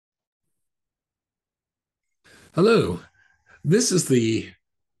Hello. This is the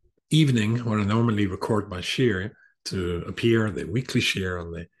evening when I normally record my share to appear, the weekly share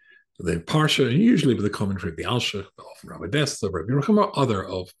on the Parsha, usually with the commentary of the Alshich, of Rabbi Desta, Rabbi Yerucham, or other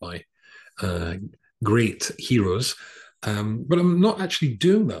of my uh, great heroes. But I'm not actually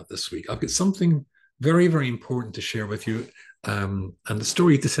doing that this week. I've got something very, very important to share with you and a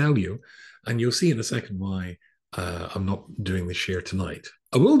story to tell you. And you'll see in a second why I'm not doing the share tonight.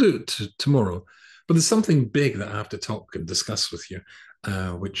 I will do it tomorrow, but there's something big that I have to talk and discuss with you,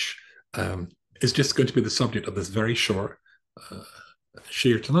 which is just going to be the subject of this very short uh,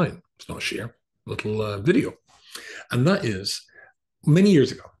 share tonight. It's not a share, little video. And that is many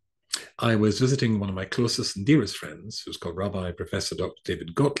years ago. I was visiting one of my closest and dearest friends, who's called Rabbi Professor Dr.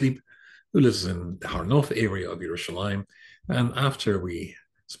 David Gottlieb, who lives in the Har Nof area of Yerushalayim. And after we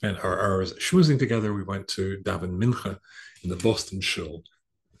spent our hours schmoozing together, we went to Daven Mincha in the Boston Shul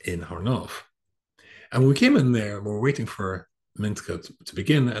in Har Nof. And we came in there, and we were waiting for Mincha to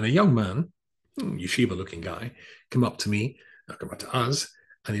begin, and a young man, yeshiva-looking guy, came up to me, came up to us,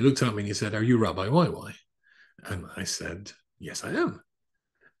 and he looked at me and he said, "Are you Rabbi YY?" And I said, "Yes, I am."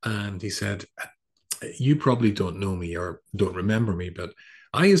 And he said, "You probably don't know me or don't remember me, but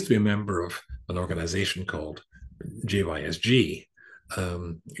I used to be a member of an organization called JYSG.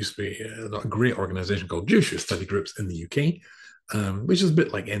 Used to be a great organization called Jewish Study Groups in the UK, which is a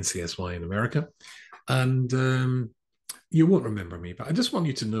bit like NCSY in America. And you won't remember me, but I just want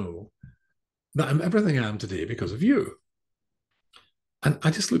you to know that I'm everything I am today because of you." And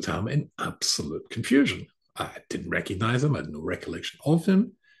I just looked at him in absolute confusion. I didn't recognize him. I had no recollection of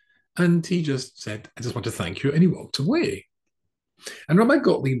him. And he just said, "I just want to thank you." And he walked away. And Rabbi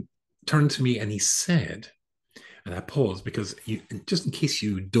Gottlieb turned to me and he said, and I paused because just in case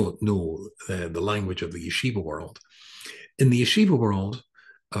you don't know the language of the yeshiva world, in the yeshiva world,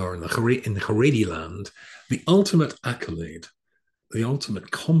 or in the Haredi land, the ultimate accolade, the ultimate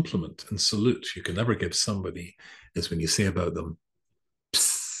compliment and salute you can ever give somebody is when you say about them,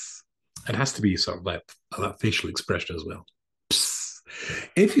 "Psst." It has to be sort of that facial expression as well. Psst.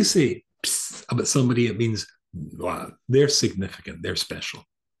 If you say "Psst" about somebody, it means, wow, they're significant, they're special.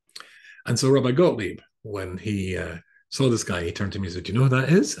 And so Rabbi Gottlieb, when he saw this guy, he turned to me and said, "Do you know who that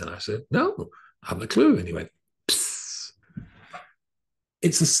is?" And I said, "No, I haven't a clue." And he went, "Psst."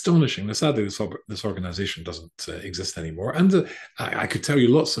 It's astonishing. Now, sadly, this organization doesn't exist anymore. And I could tell you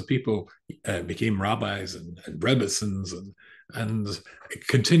lots of people became rabbis and rebbitzins and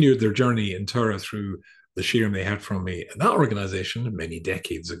continued their journey in Torah through the shiurim they had from me in that organization many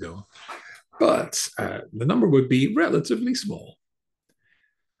decades ago. But the number would be relatively small.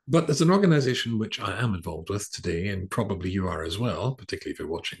 But there's an organization which I am involved with today, and probably you are as well, particularly if you're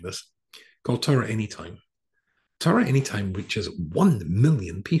watching this, called Torah Anytime. Torah Anytime reaches 1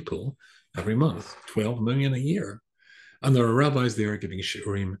 million people every month, 12 million a year. And there are rabbis there giving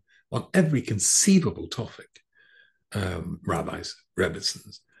shiurim on every conceivable topic. Rabbis,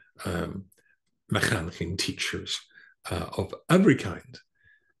 rebbitzins, mechanchim, teachers of every kind.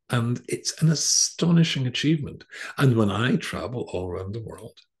 And it's an astonishing achievement. And when I travel all around the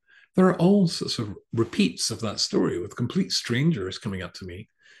world, there are all sorts of repeats of that story with complete strangers coming up to me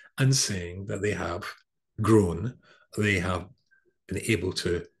and saying that they have grown, they have been able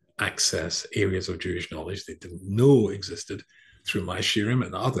to access areas of Jewish knowledge they didn't know existed through my shiurim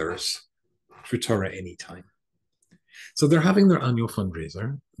and others through Torah Anytime. So they're having their annual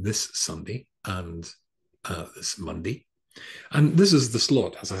fundraiser this Sunday and this Monday. And this is the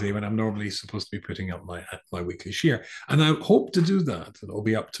slot, as I say, when I'm normally supposed to be putting up my weekly share. And I hope to do that. It'll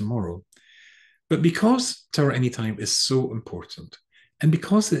be up tomorrow. But because Torah Anytime is so important, and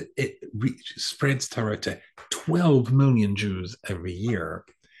because it spreads Torah to 12 million Jews every year,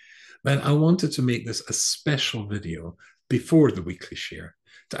 then I wanted to make this a special video before the weekly share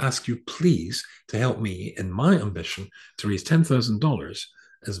to ask you, please, to help me in my ambition to raise $10,000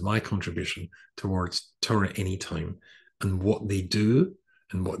 as my contribution towards Torah Anytime and what they do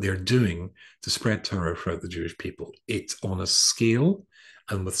and what they're doing to spread Torah throughout the Jewish people. It's on a scale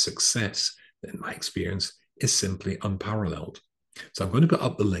and with success that, in my experience, is simply unparalleled. So I'm going to put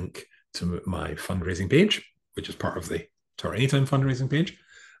up the link to my fundraising page, which is part of the Torah Anytime fundraising page.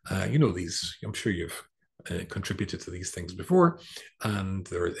 You know these, I'm sure you've contributed to these things before, and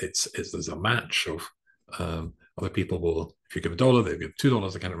there's a match of other people will, if you give $1, they'll give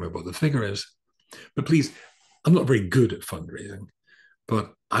 $2. I can't remember what the figure is. But please, I'm not very good at fundraising,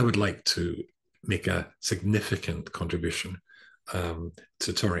 but I would like to make a significant contribution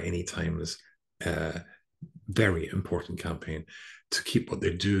to Torah Anytime's very important campaign to keep what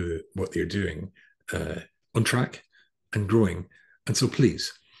they're doing on track and growing. And so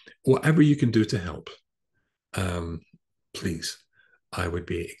please, whatever you can do to help, um, please, I would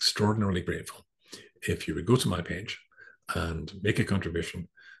be extraordinarily grateful if you would go to my page and make a contribution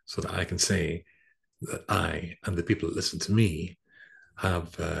so that I can say that I and the people that listen to me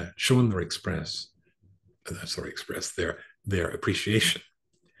have shown express their appreciation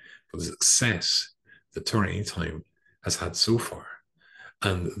for the success that Torah Anytime has had so far,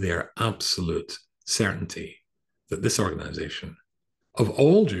 and their absolute certainty that this organization, of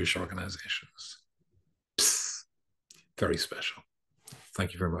all Jewish organizations, very special.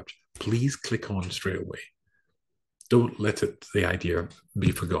 Thank you very much. Please click on straight away. Don't let the idea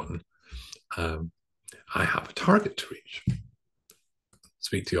be forgotten. I have a target to reach.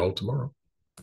 Speak to you all tomorrow.